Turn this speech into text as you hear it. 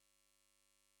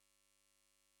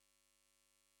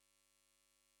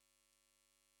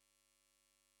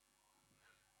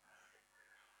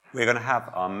We're going to have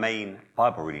our main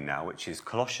Bible reading now, which is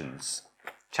Colossians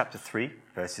chapter 3,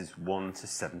 verses 1 to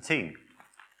 17.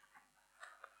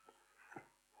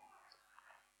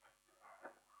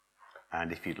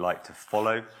 And if you'd like to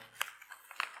follow,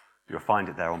 you'll find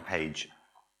it there on page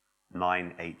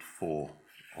 984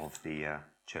 of the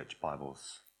church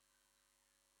Bibles.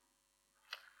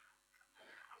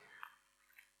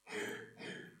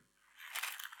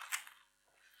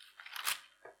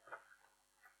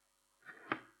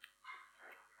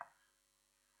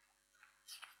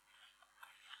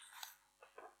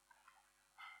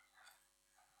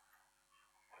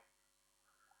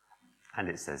 And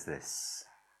it says this: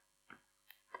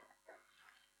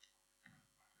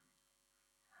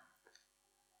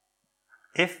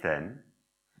 If then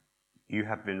you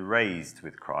have been raised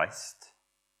with Christ,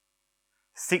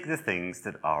 seek the things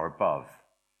that are above,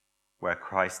 where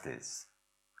Christ is,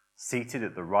 seated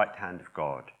at the right hand of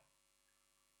God.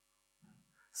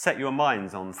 Set your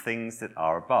minds on things that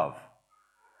are above,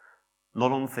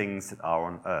 not on things that are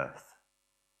on earth.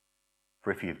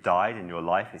 For if you have died and your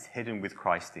life is hidden with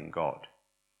Christ in God,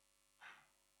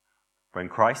 when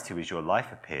Christ, who is your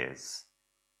life, appears,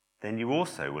 then you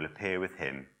also will appear with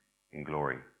him in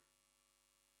glory.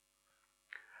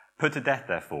 Put to death,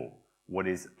 therefore, what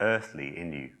is earthly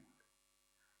in you: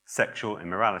 sexual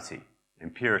immorality,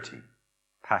 impurity,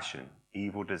 passion,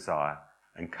 evil desire,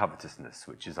 and covetousness,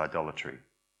 which is idolatry.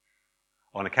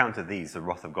 On account of these, the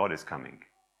wrath of God is coming.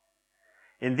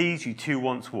 In these you too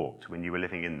once walked when you were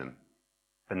living in them.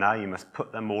 But now you must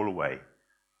put them all away: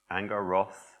 anger,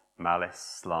 wrath,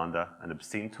 malice, slander, and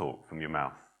obscene talk from your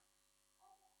mouth.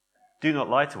 Do not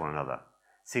lie to one another,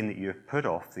 seeing that you have put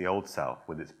off the old self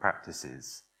with its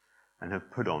practices, and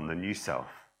have put on the new self,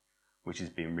 which is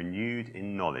being renewed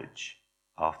in knowledge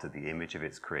after the image of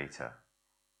its creator.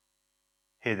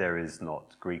 Here there is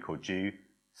not Greek or Jew,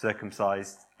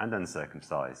 circumcised and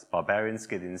uncircumcised, barbarian,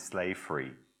 Scythian, slave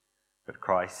free, but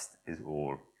Christ is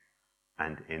all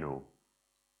and in all.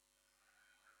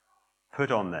 Put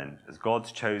on then, as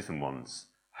God's chosen ones,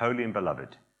 holy and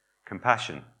beloved,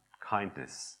 compassion,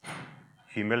 kindness,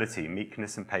 humility,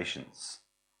 meekness, and patience,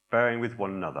 bearing with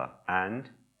one another, and,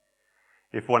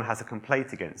 if one has a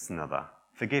complaint against another,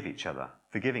 forgiving each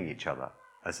other,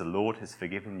 as the Lord has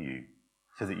forgiven you,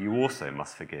 so that you also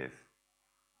must forgive.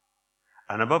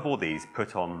 And above all these,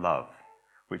 put on love,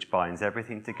 which binds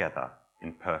everything together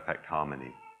in perfect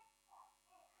harmony.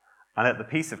 And let the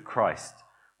peace of Christ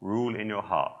rule in your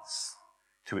hearts,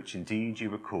 to which indeed you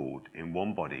were called in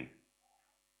one body,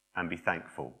 and be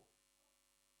thankful.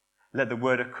 Let the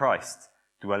word of Christ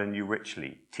dwell in you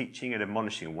richly, teaching and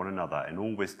admonishing one another in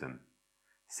all wisdom,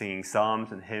 singing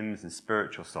psalms and hymns and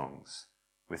spiritual songs,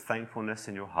 with thankfulness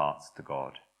in your hearts to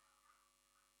God.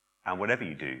 And whatever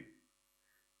you do,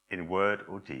 in word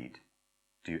or deed,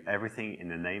 do everything in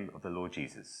the name of the Lord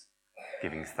Jesus,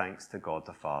 giving thanks to God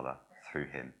the Father through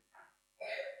him.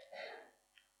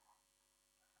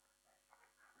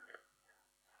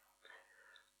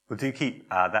 We'll do keep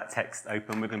that text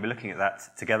open. We're going to be looking at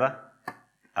that together.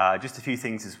 Just a few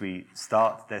things as we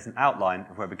start. There's an outline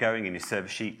of where we're going in your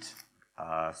service sheet.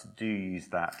 So do use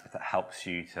that if that helps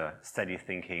you to steady your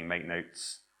thinking, make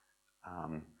notes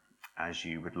as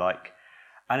you would like.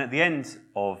 And at the end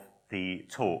of the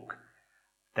talk,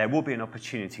 there will be an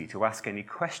opportunity to ask any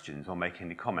questions or make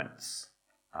any comments.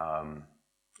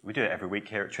 We do it every week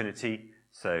here at Trinity,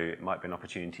 so it might be an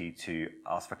opportunity to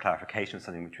ask for clarification of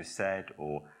something which was said,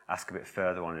 or ask a bit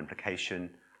further on an implication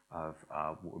of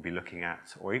what we'll be looking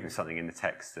at, or even something in the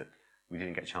text that we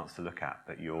didn't get a chance to look at,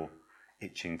 but you're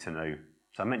itching to know.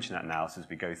 So I mention that now, so as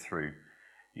we go through,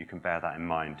 you can bear that in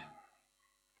mind.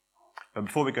 But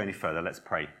before we go any further, let's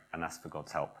pray and ask for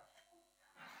God's help.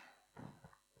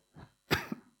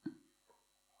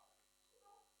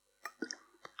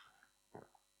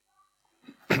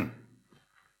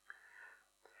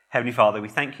 Heavenly Father, we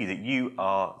thank you that you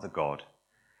are the God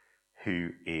who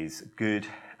is good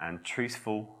and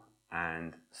truthful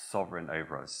and sovereign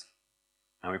over us.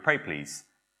 And we pray, please,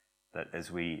 that as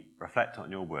we reflect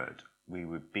on your word, we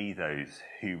would be those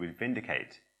who would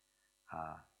vindicate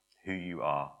who you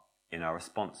are in our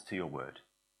response to your word,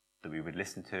 that we would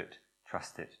listen to it,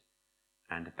 trust it,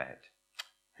 and obey it.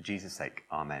 For Jesus' sake,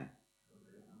 amen.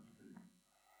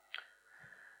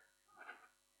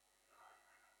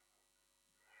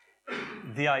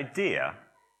 The idea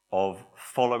of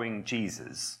following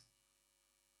Jesus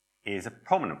is a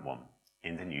prominent one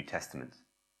in the New Testament.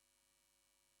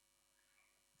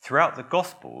 Throughout the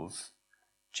Gospels,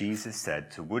 Jesus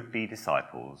said to would-be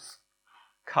disciples,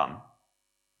 "Come,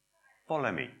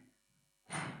 follow me."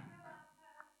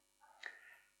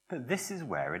 But this is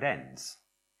where it ends.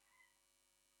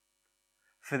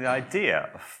 For the idea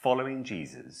of following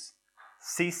Jesus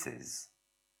ceases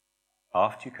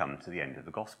after you come to the end of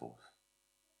the Gospels.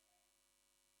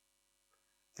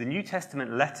 The New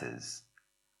Testament letters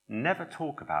never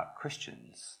talk about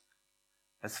Christians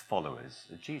as followers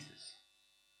of Jesus.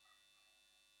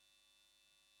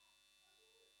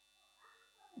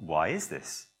 Why is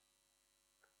this?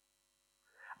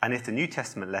 And if the New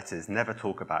Testament letters never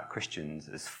talk about Christians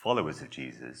as followers of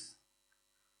Jesus,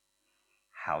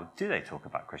 how do they talk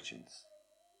about Christians?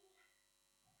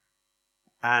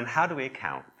 And how do we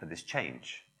account for this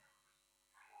change?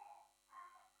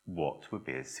 What would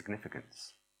be its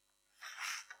significance?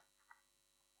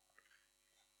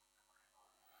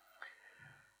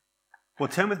 Well,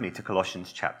 turn with me to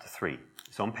Colossians chapter 3.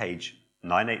 It's on page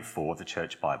 984 of the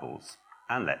Church Bibles,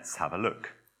 and let's have a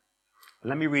look.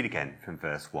 Let me read again from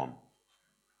verse 1.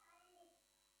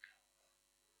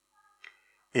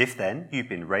 If then you've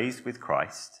been raised with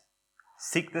Christ,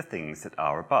 seek the things that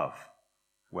are above,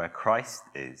 where Christ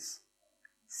is,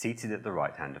 seated at the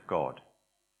right hand of God.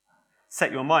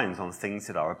 Set your minds on things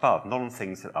that are above, not on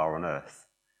things that are on earth.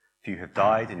 For you have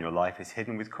died, and your life is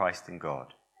hidden with Christ in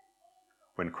God.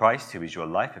 When Christ, who is your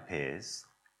life, appears,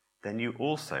 then you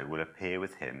also will appear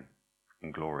with him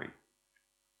in glory.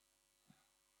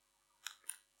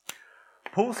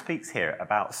 Paul speaks here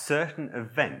about certain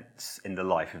events in the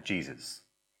life of Jesus.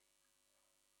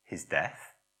 His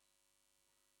death,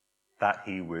 that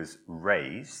he was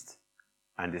raised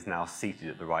and is now seated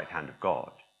at the right hand of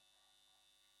God,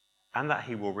 and that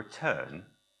he will return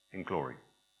in glory.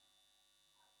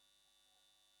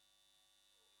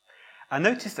 And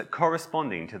notice that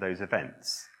corresponding to those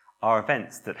events are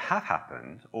events that have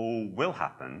happened or will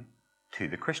happen to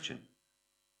the Christian.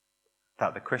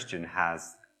 That the Christian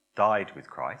has died with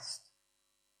Christ,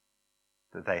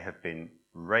 that they have been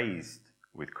raised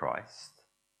with Christ,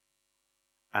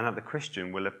 and that the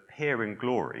Christian will appear in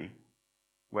glory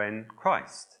when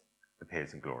Christ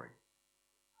appears in glory.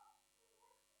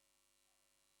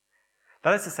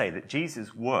 That is to say that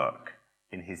Jesus' work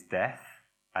in his death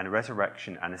and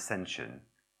resurrection and ascension,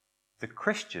 the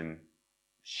Christian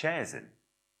shares in,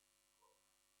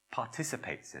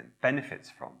 participates in, benefits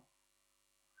from.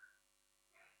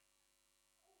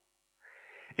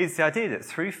 It's the idea that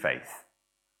through faith,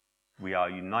 we are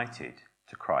united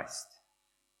to Christ.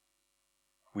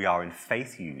 We are in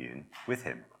faith union with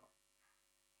him.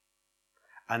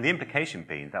 And the implication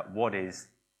being that what is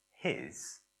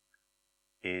his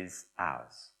is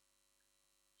ours.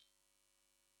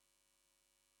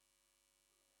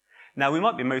 Now, we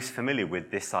might be most familiar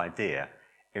with this idea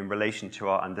in relation to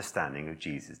our understanding of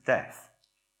Jesus' death.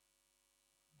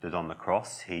 That on the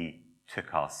cross, he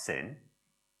took our sin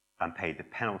and paid the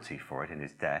penalty for it in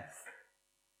his death,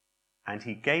 and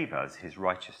he gave us his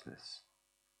righteousness.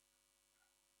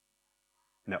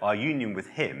 Now, our union with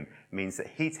him means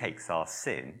that he takes our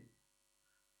sin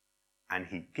and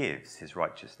he gives his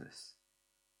righteousness.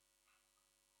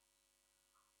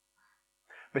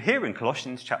 But here in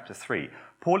Colossians chapter 3,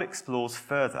 Paul explores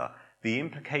further the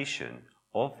implication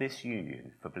of this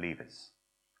union for believers.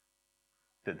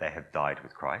 That they have died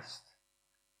with Christ,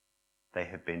 they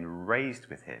have been raised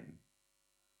with him,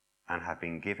 and have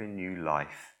been given new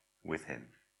life with him.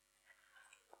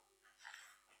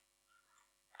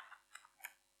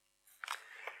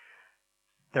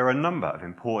 There are a number of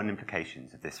important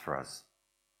implications of this for us.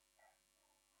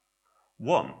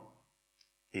 One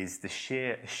is the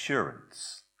sheer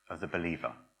assurance of the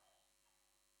believer.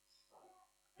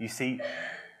 You see,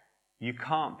 you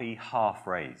can't be half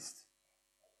raised.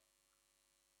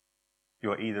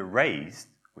 You're either raised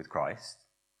with Christ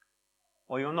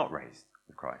or you're not raised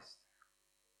with Christ.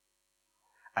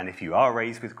 And if you are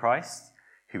raised with Christ,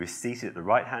 who is seated at the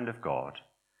right hand of God,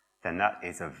 then that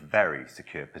is a very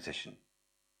secure position,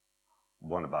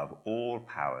 one above all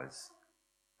powers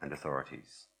and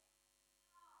authorities.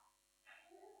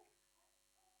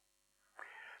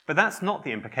 But that's not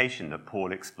the implication that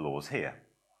Paul explores here.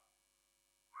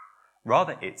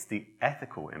 Rather, it's the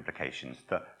ethical implications,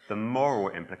 the moral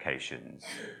implications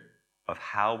of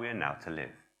how we are now to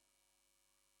live.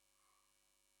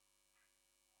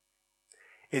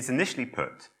 It's initially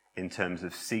put in terms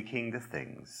of seeking the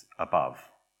things above.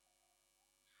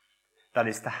 That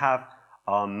is to have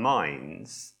in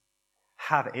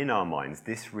our minds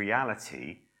this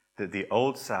reality that the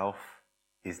old self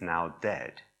is now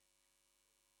dead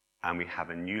and we have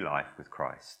a new life with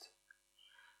Christ.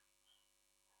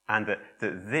 And that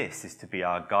this is to be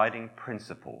our guiding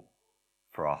principle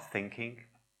for our thinking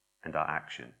and our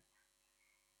action.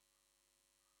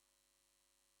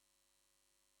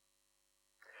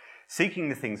 Seeking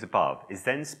the things above is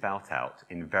then spelt out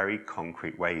in very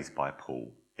concrete ways by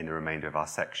Paul in the remainder of our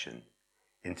section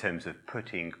in terms of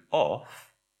putting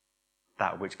off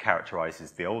that which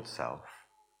characterizes the old self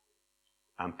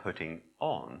and putting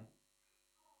on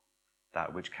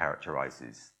that which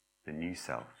characterizes the new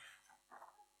self.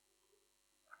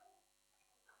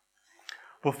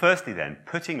 Well, firstly then,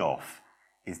 putting off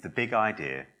is the big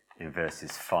idea in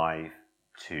verses 5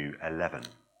 to 11.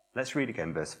 Let's read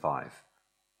again verse 5.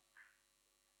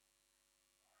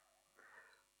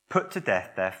 Put to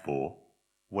death, therefore,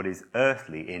 what is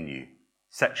earthly in you: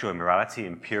 sexual immorality,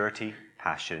 impurity,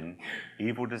 passion,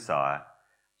 evil desire,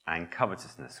 and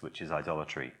covetousness, which is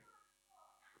idolatry.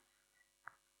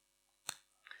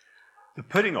 The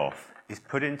putting off is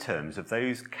put in terms of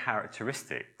those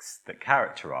characteristics that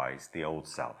characterize the old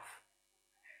self.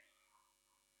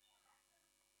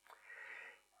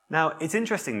 Now, it's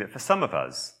interesting that for some of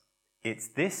us, it's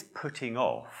this putting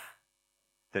off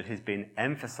that has been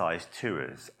emphasized to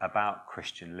us about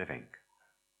Christian living.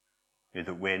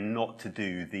 That we're not to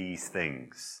do these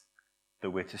things, that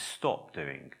we're to stop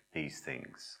doing these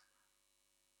things.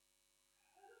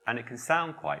 And it can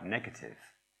sound quite negative.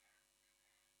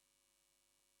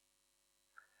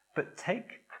 But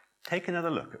take another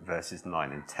look at verses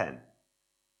 9 and 10.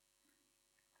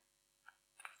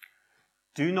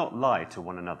 Do not lie to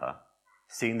one another,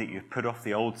 seeing that you've put off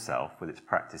the old self with its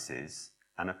practices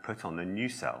and have put on the new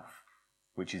self,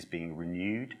 which is being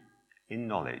renewed in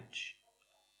knowledge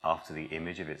after the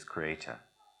image of its creator.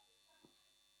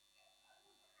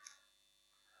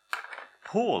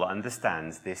 Paul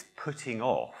understands this putting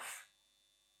off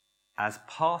as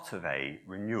part of a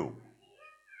renewal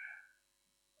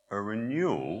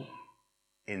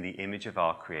in the image of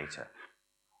our creator.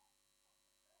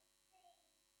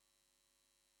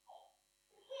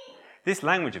 This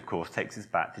language, of course, takes us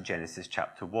back to Genesis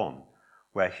chapter 1,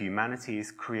 where humanity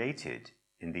is created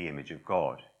in the image of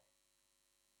God.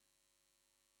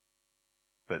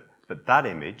 But that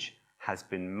image has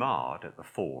been marred at the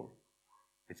fall.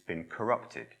 It's been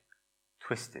corrupted,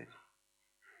 twisted.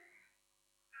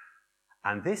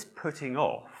 And this putting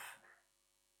off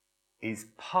is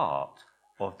part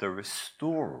of the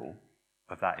restoral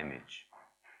of that image.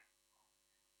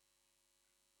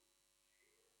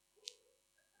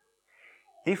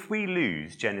 If we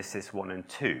lose Genesis 1 and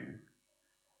 2,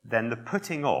 then the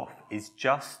putting off is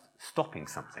just stopping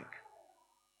something.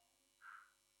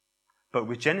 But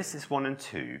with Genesis 1 and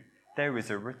 2, there is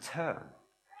a return.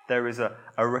 There is a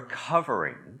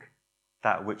recovering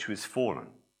that which was fallen,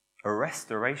 a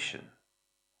restoration.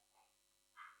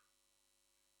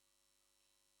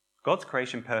 God's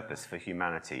creation purpose for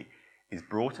humanity is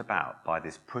brought about by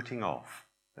this putting off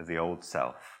of the old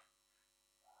self.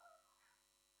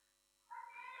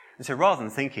 And so rather than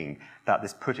thinking that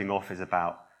this putting off is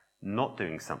about not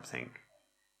doing something,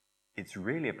 it's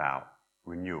really about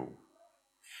renewal.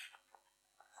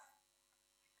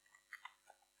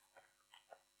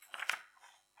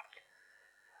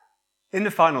 In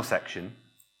the final section,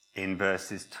 in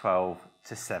verses 12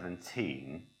 to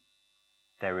 17,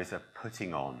 there is a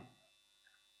putting on.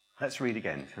 Let's read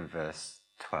again from verse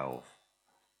 12.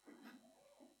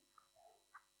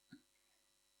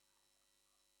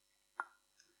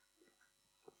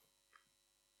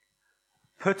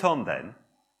 Put on then,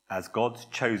 as God's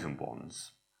chosen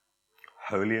ones,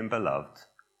 holy and beloved,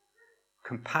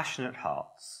 compassionate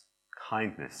hearts,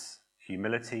 kindness,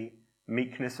 humility,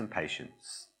 meekness and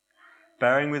patience,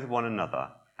 bearing with one another,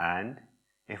 and,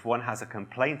 if one has a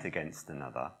complaint against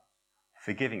another,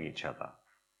 forgiving each other.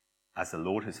 As the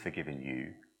Lord has forgiven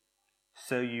you,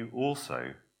 so you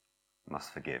also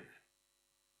must forgive.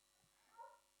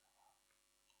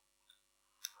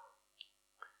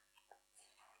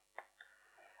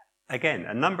 Again,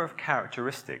 a number of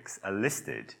characteristics are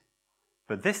listed,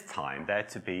 but this time they're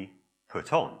to be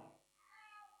put on,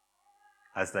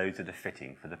 as those that are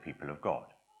fitting for the people of God.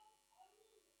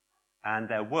 And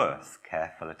they're worth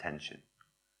careful attention.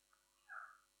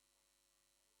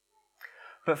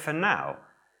 But for now,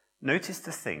 notice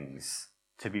the things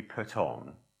to be put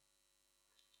on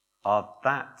are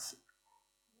that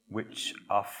which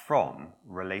are from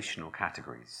relational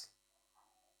categories.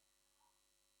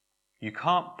 You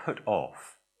can't put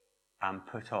off and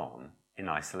put on in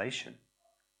isolation.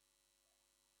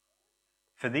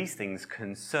 For these things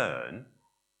concern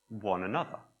one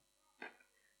another.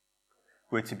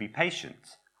 We're to be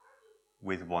patient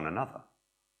with one another.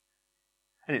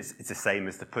 And it's the same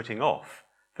as the putting off.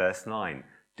 Verse 9,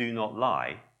 do not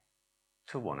lie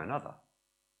to one another.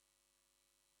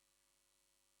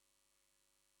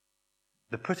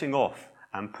 The putting off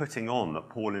and putting on that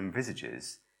Paul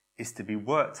envisages is to be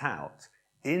worked out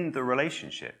in the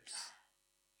relationships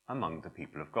among the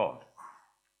people of God.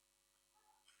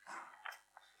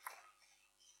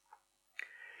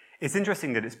 It's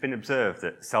interesting that it's been observed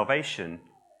that salvation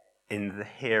in the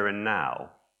here and now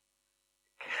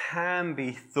can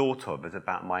be thought of as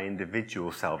about my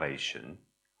individual salvation,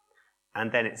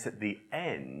 and then it's at the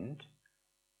end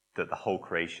that the whole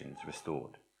creation is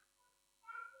restored.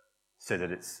 So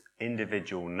that it's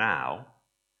individual now,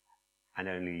 and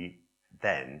only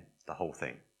then the whole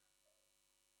thing.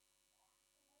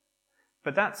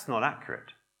 But that's not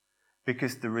accurate,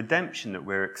 because the redemption that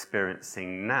we're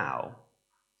experiencing now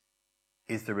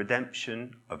is the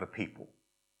redemption of a people.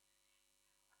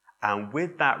 And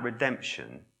with that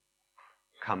redemption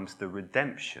comes the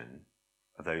redemption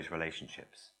of those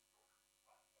relationships.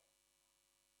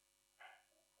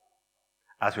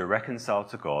 As we're reconciled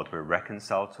to God, we're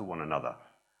reconciled to one another,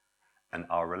 and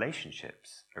our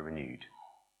relationships are renewed.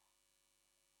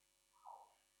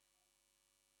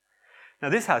 Now,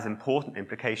 this has important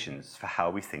implications for how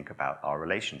we think about our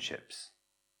relationships,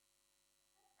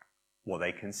 what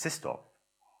they consist of,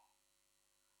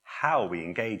 how we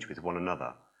engage with one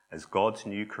another as God's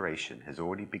new creation has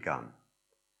already begun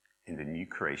in the new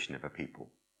creation of a people.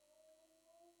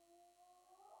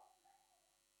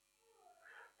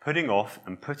 Putting off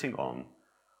and putting on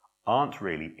aren't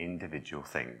really individual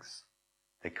things.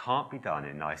 They can't be done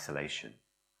in isolation.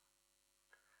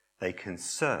 They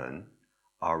concern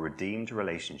our redeemed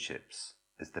relationships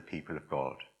as the people of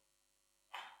God.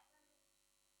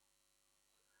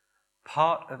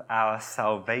 Part of our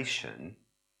salvation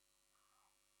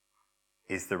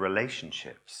is the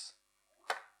relationships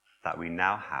that we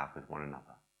now have with one another.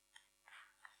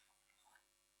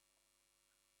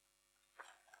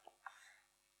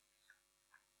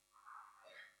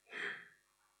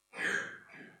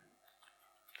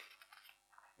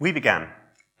 We began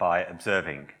by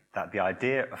observing that the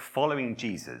idea of following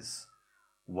Jesus,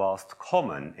 whilst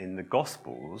common in the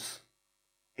Gospels,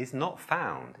 is not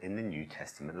found in the New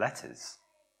Testament letters.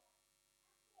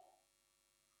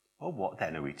 Well, what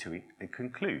then are we to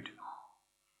conclude?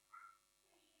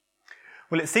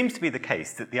 Well, it seems to be the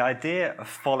case that the idea of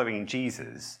following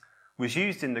Jesus was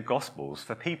used in the Gospels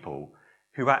for people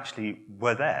who actually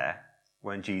were there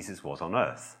when Jesus was on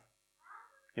earth.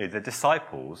 You know, the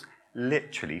disciples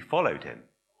literally followed him.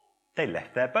 They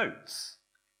left their boats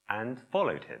and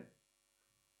followed him.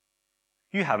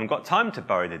 You haven't got time to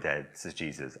bury the dead, says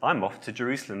Jesus. I'm off to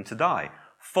Jerusalem to die.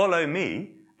 Follow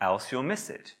me, else you'll miss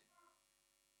it.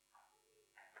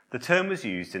 The term was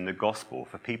used in the gospel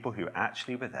for people who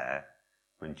actually were there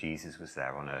when Jesus was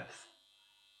there on earth.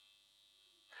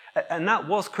 And that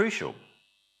was crucial.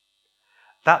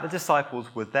 That the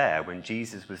disciples were there when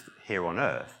Jesus was here on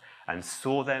earth and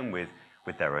saw them with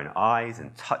their own eyes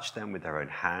and touched them with their own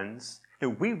hands. You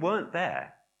know, we weren't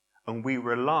there, and we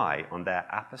rely on their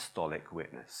apostolic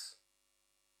witness.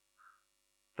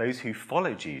 Those who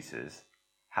follow Jesus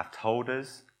have told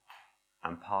us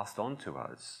and passed on to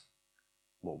us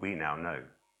what we now know.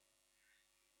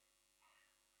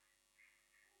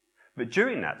 But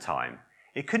during that time,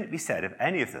 it couldn't be said of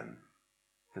any of them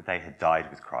that they had died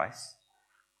with Christ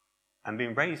and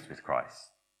been raised with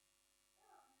Christ,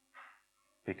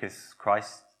 because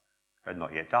Christ had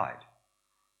not yet died,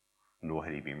 nor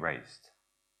had he been raised.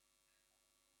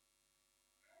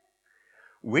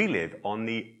 We live on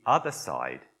the other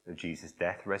side of Jesus'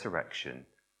 death, resurrection,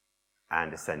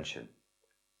 and ascension.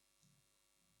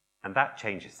 And that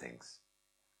changes things.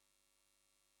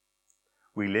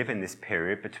 We live in this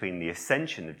period between the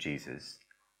ascension of Jesus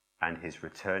and his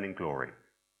return in glory.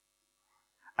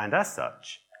 And as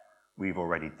such, we've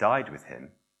already died with him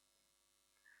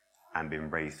and been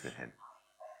raised with him.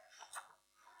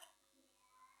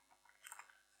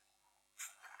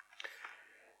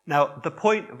 Now, the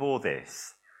point of all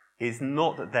this is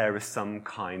not that there is some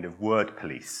kind of word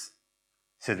police,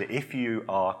 so that if you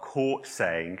are caught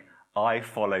saying, I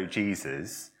follow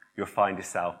Jesus, you'll find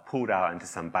yourself pulled out into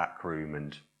some back room.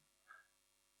 And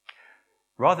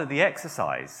rather, the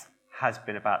exercise has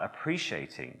been about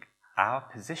appreciating our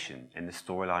position in the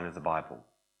storyline of the Bible.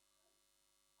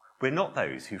 We're not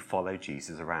those who follow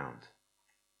Jesus around.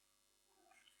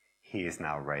 He is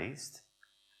now raised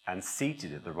and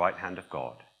seated at the right hand of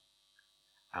God,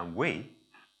 and we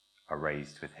are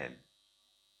raised with him.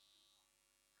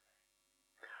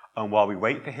 And while we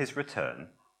wait for his return,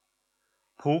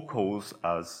 Paul calls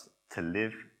us to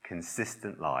live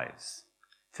consistent lives,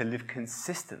 to live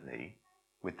consistently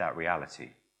with that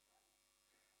reality.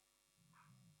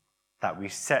 That we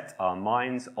set our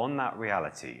minds on that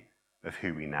reality of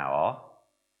who we now are,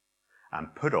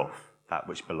 and put off that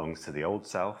which belongs to the old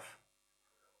self,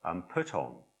 and put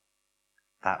on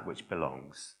that which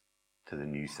belongs to the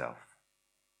new self.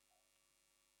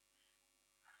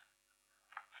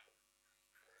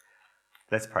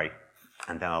 Let's pray,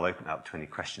 and then I'll open up to any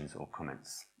questions or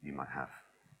comments you might have.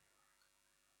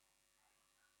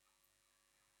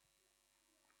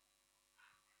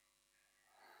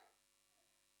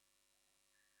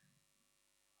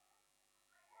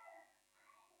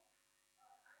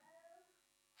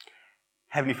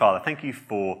 Heavenly Father, thank you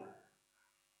for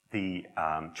the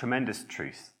tremendous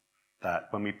truth that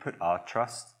when we put our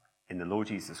trust in the Lord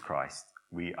Jesus Christ,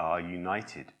 we are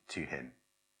united to him.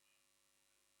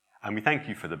 And we thank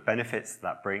you for the benefits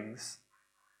that brings,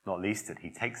 not least that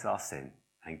he takes our sin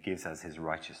and gives us his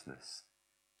righteousness.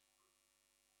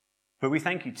 But we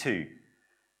thank you too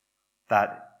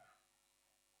that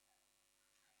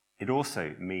it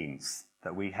also means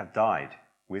that we have died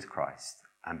with Christ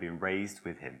and been raised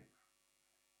with him.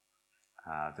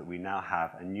 That we now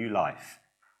have a new life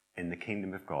in the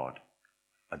kingdom of God,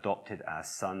 adopted as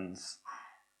sons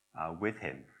with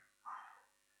him.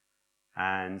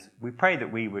 And we pray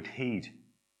that we would heed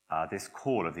this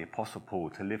call of the Apostle Paul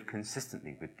to live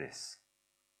consistently with this,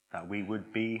 that we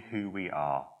would be who we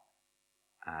are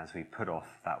as we put off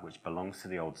that which belongs to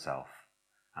the old self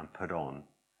and put on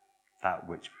that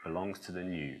which belongs to the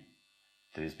new,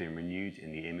 that has been renewed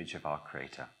in the image of our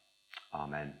Creator.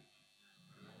 Amen.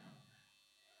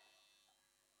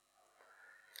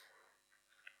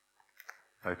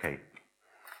 Okay.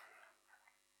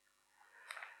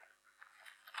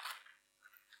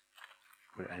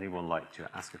 Would anyone like to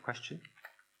ask a question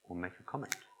or make a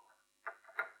comment?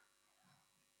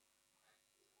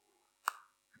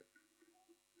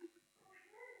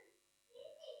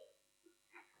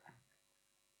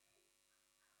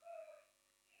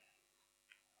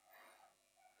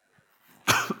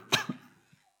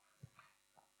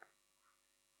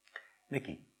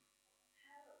 Nikki.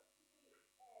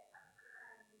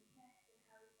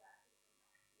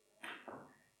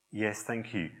 Yes,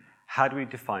 thank you. How do we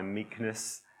define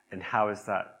meekness, and how is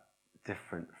that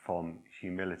different from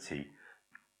humility?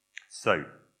 So,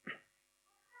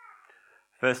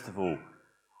 first of all,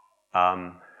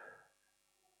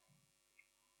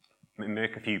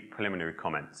 make a few preliminary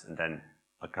comments, and then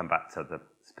I'll come back to the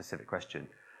specific question.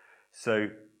 So,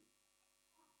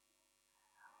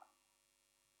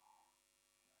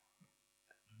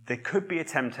 there could be a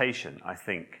temptation, I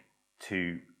think,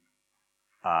 to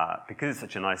because it's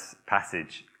such a nice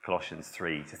passage, Colossians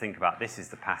 3, to think about this is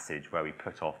the passage where we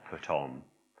put off, put on,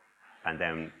 and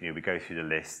then we go through the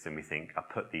list and we think, I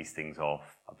put these things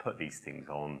off, I put these things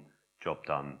on, job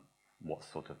done, what's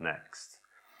sort of next?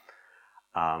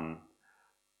 But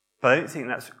I don't think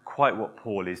that's quite what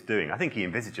Paul is doing. I think he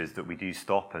envisages that we do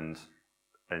stop and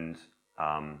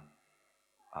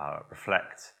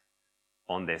reflect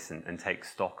on this and take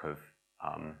stock of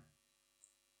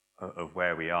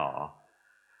where we are.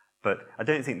 But I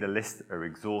don't think the lists are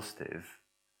exhaustive,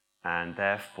 and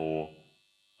therefore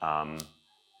I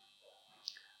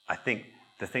think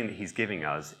the thing that he's giving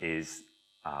us is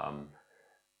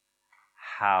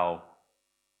how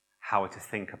to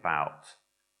think about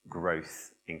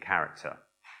growth in character,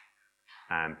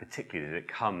 and particularly that it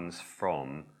comes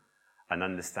from an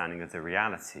understanding of the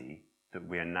reality that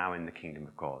we are now in the kingdom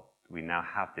of God. We now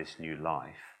have this new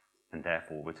life, and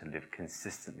therefore we're to live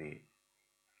consistently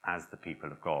as the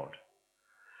people of God.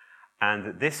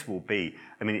 And this will be,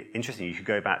 interesting, you should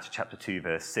go back to chapter 2,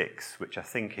 verse 6, which I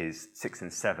think is 6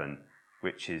 and 7,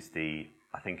 which is the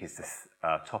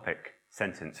topic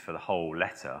sentence for the whole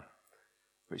letter,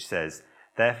 which says,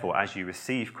 "Therefore, as you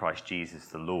receive Christ Jesus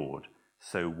the Lord,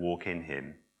 so walk in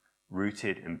him,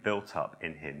 rooted and built up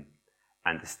in him,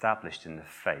 and established in the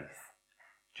faith,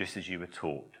 just as you were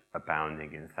taught,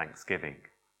 abounding in thanksgiving."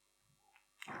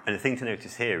 And the thing to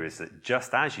notice here is that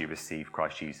just as you receive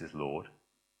Christ Jesus Lord,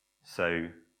 so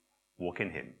walk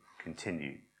in him,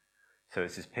 continue. So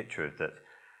it's this picture of that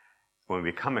when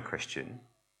we become a Christian,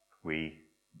 we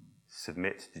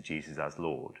submit to Jesus as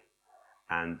Lord.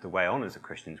 And the way on as a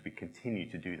Christian is we continue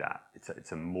to do that.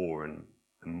 It's a more and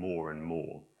more and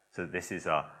more. So this is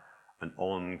an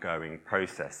ongoing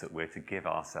process that we're to give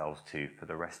ourselves to for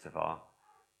the rest of our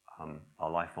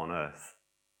life on earth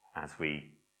as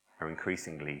we are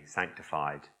increasingly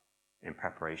sanctified in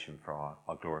preparation for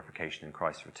our glorification in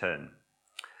Christ's return.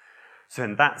 So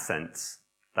in that sense,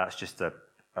 that's just a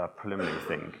preliminary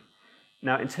thing.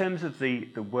 Now, in terms of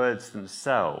the words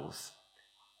themselves,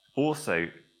 also,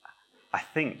 I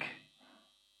think,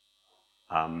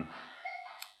 I'm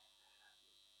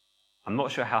not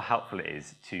sure how helpful it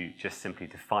is to just simply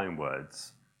define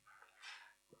words.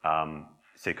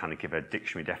 So kind of give a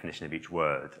dictionary definition of each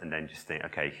word and then just think,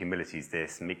 okay, humility is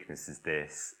this, meekness is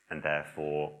this, and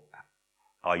therefore,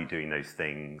 are you doing those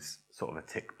things? Sort of a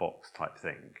tick box type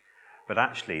thing. But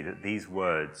actually, that these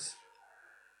words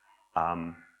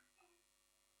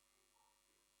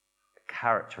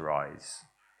characterize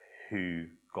who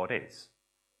God is,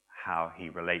 how he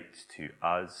relates to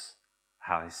us,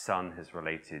 how his Son has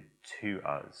related to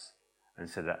us, and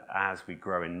so that as we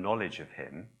grow in knowledge of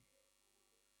him,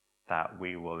 that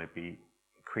we will be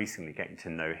increasingly getting to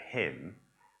know him,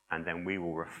 and then we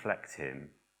will reflect him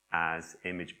as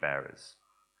image bearers.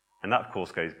 And that, of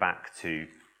course, goes back to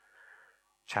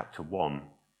chapter 1,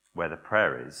 where the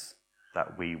prayer is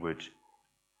that we would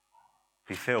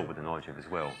be filled with the knowledge of his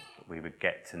will, that we would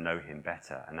get to know him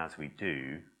better, and as we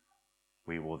do,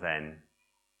 we will then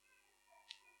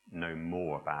know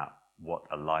more about what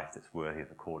a life that's worthy of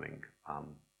the calling,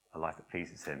 a life that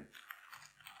pleases him.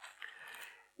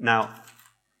 Now,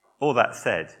 all that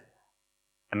said,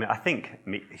 I think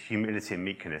humility and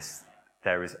meekness,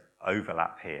 there is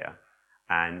overlap here,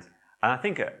 and I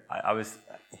think I was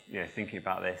thinking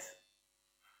about this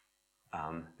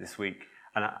this week,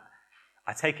 and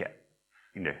I take it,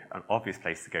 an obvious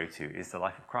place to go to is the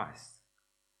life of Christ,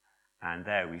 and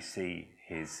there we see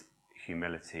his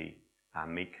humility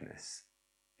and meekness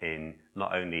in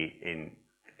not only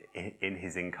in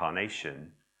his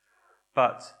incarnation,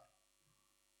 but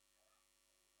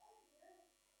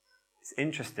it's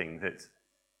interesting that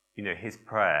his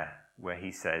prayer where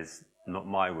he says, "Not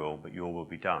my will, but your will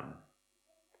be done,"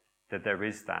 that there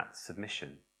is that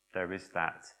submission. There is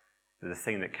that the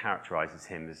thing that characterizes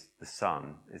him as the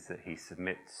Son is that he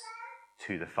submits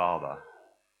to the Father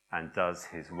and does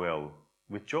his will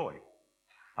with joy.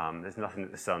 There's nothing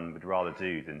that the Son would rather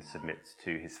do than submit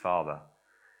to his Father.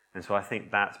 And so I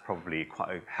think that's probably quite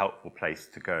a helpful place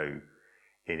to go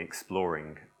in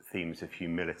exploring themes of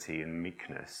humility and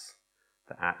meekness,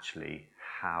 that actually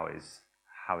how is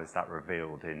that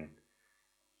revealed in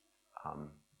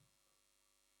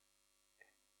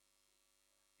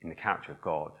the character of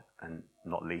God, and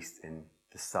not least in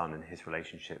the Son and his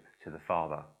relationship to the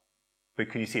Father. But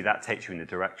can you see that takes you in the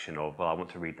direction of, well, I want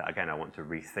to read that again, I want to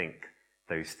rethink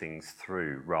those things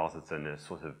through, rather than a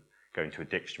sort of going to a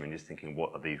dictionary and just thinking,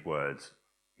 what are these words,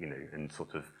 and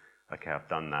sort of, okay, I've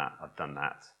done that, but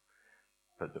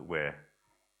that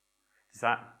does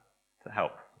that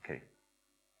help? Okay.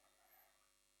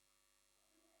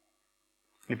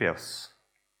 Anybody else?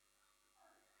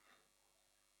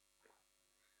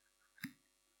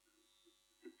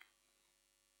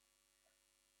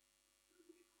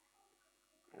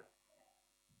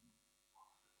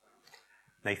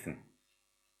 Nathan.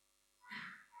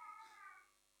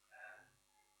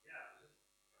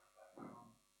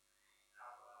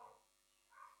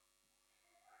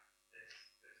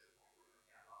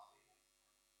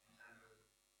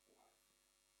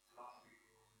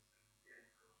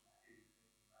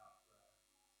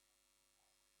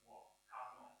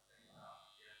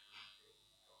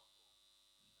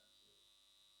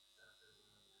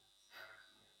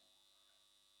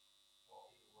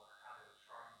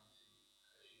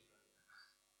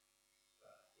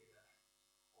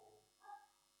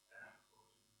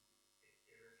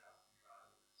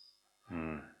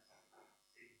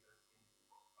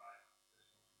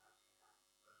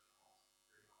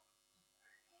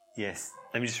 Yes,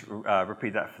 let me just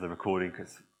repeat that for the recording,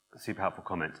 because it's a super helpful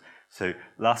comment. So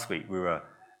last week we were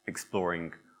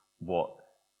exploring what,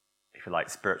 if you like,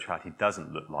 spirituality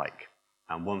doesn't look like.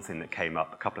 And one thing that came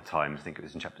up a couple of times, I think it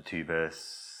was in chapter 2,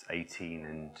 verse 18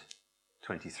 and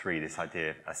 23, this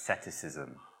idea of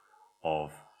asceticism,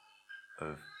 of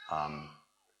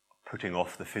putting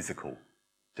off the physical,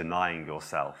 denying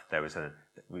yourself.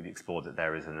 We've explored that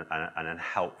there is an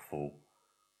unhelpful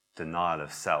denial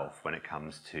of self when it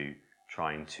comes to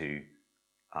trying to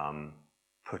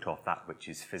put off that which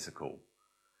is physical.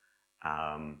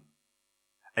 And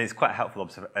it's quite a helpful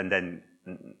observation. And then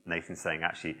Nathan's saying,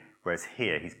 actually, whereas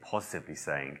here he's positively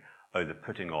saying, the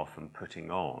putting off and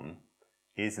putting on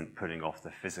isn't putting off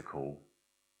the physical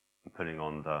and putting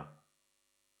on the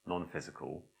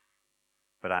non-physical,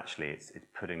 but actually it's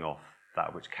putting off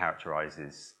that which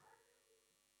characterizes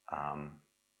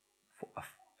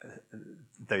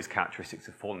those characteristics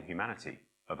of fallen humanity,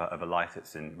 of a life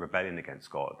that's in rebellion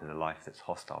against God, and a life that's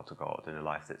hostile to God, and a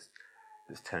life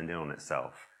that's turned in on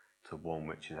itself, to one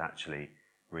which is actually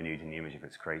renewed in the image of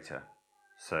its creator.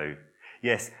 So,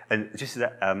 yes, and just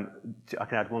that, I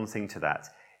can add one thing to that,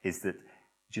 is that,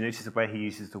 do you notice the way he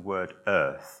uses the word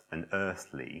earth and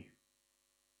earthly?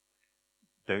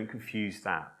 Don't confuse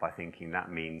that by thinking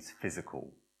that means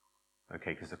physical.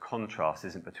 Okay, because the contrast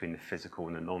isn't between the physical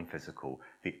and the non-physical.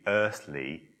 The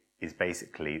earthly is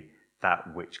basically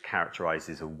that which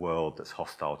characterizes a world that's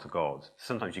hostile to God.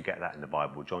 Sometimes you get that in the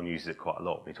Bible. John uses it quite a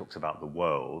lot when he talks about the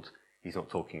world. He's not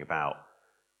talking about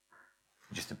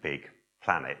just a big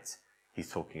planet. He's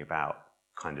talking about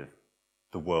kind of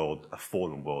the world, a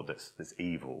fallen world that's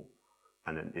evil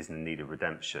and is in need of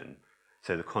redemption.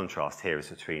 So the contrast here is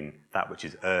between that which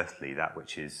is earthly, that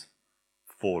which is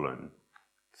fallen,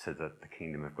 to the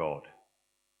kingdom of God.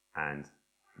 And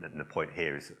the point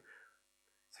here is that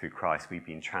through Christ we've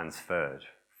been transferred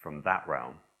from that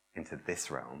realm into this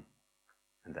realm,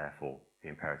 and therefore the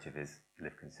imperative is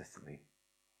live consistently.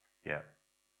 Yeah.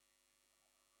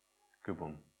 Good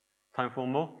one. Time for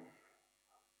one more?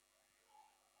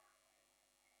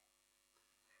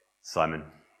 Simon.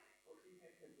 What do you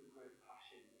make of the word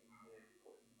passion in the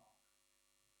putting off?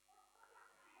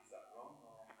 Is that wrong?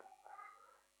 Or?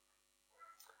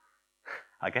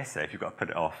 I guess so, if you've got to put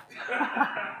it off.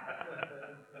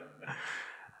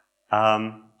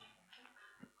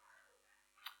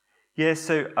 Yeah,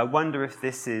 so I wonder if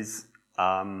this is...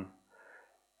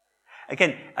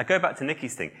 Again, I go back to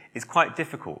Nikki's thing. It's quite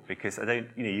difficult because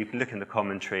you can look in the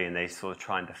commentary and they sort of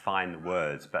try and define the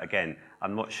words, but again,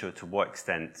 I'm not sure to what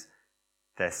extent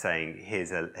they're saying,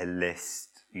 here's a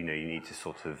list, you need to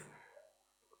sort of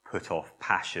put off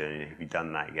passion. Have you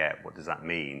done that yet? What does that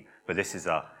mean? But this is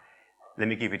let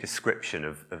me give you a description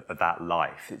of that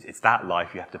life. It's that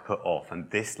life you have to put off, and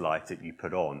this life that you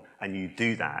put on, and you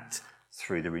do that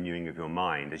through the renewing of your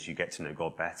mind as you get to know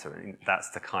God better. And that's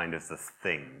the kind of the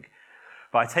thing.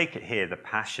 But I take it here the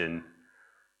passion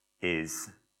is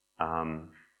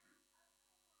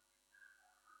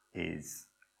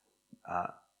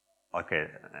okay.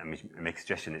 Let me make a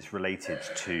suggestion. It's related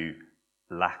to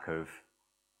lack of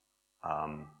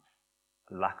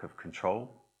control,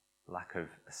 lack of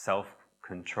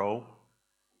self-control,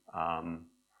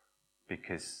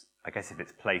 because I guess if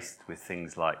it's placed with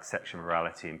things like sexual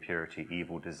morality, impurity,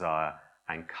 evil desire,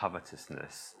 and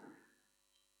covetousness,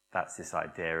 that's this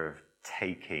idea of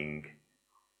taking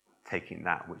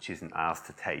that which isn't ours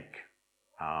to take,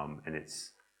 and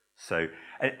it's so.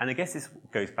 And I guess this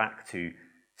goes back to.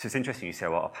 So it's interesting you say,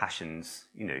 well, are passions,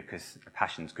 because a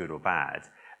passion's good or bad,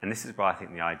 and this is why I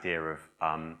think the idea of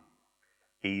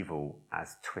evil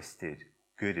as twisted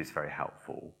good is very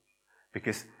helpful,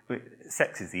 because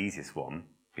sex is the easiest one,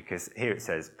 because here it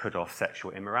says put off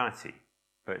sexual immorality,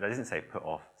 but it doesn't say put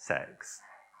off sex,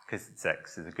 because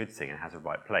sex is a good thing and has a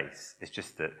right place. It's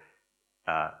just that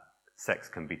sex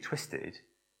can be twisted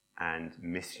and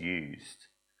misused.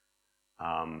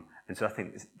 And so I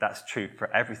think that's true for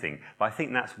everything. But I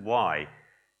think that's why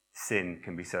sin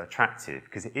can be so attractive,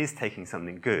 because it is taking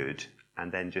something good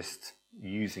and then just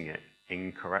using it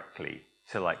incorrectly.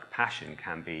 So like passion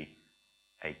can be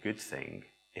a good thing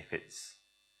if it's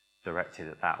directed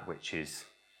at that which is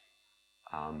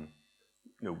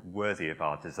worthy of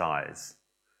our desires.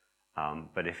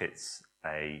 But if it's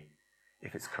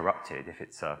corrupted, if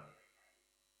it's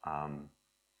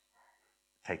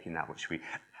taking that which we...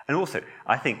 And also,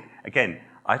 I think, again,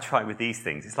 I try with these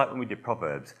things, it's like when we did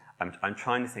Proverbs, I'm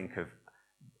trying to think of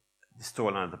the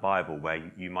storyline of the Bible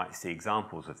where you might see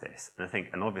examples of this. And I think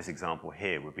an obvious example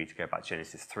here would be to go back to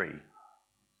Genesis 3,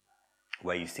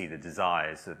 where you see the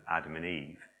desires of Adam and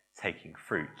Eve taking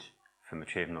fruit from the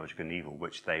tree of knowledge of good and evil,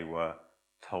 which they were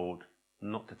told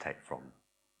not to take from.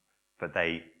 But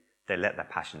they let their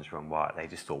passions run wild. They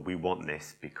just thought, we want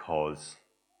this because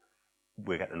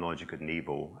we get the knowledge of good and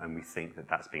evil, and we think that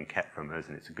that's being kept from us,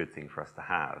 and it's a good thing for us to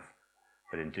have.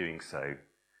 But in doing so,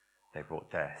 they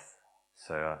brought death.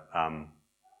 So, and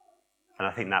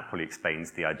I think that probably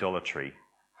explains the idolatry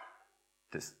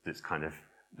that's kind of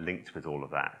linked with all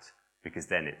of that, because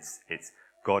then it's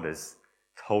God has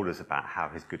told us about how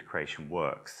his good creation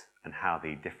works and how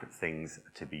the different things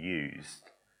are to be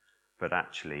used, but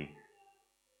actually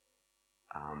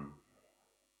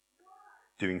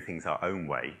doing things our own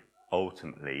way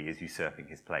ultimately is usurping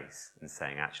his place and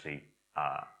saying, actually,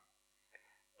 I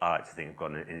like to think of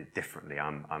God in it differently.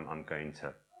 I'm going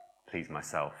to please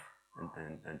myself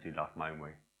and do life my own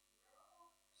way.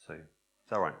 So, is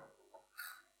that right?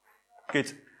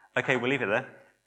 Good. Okay, we'll leave it there.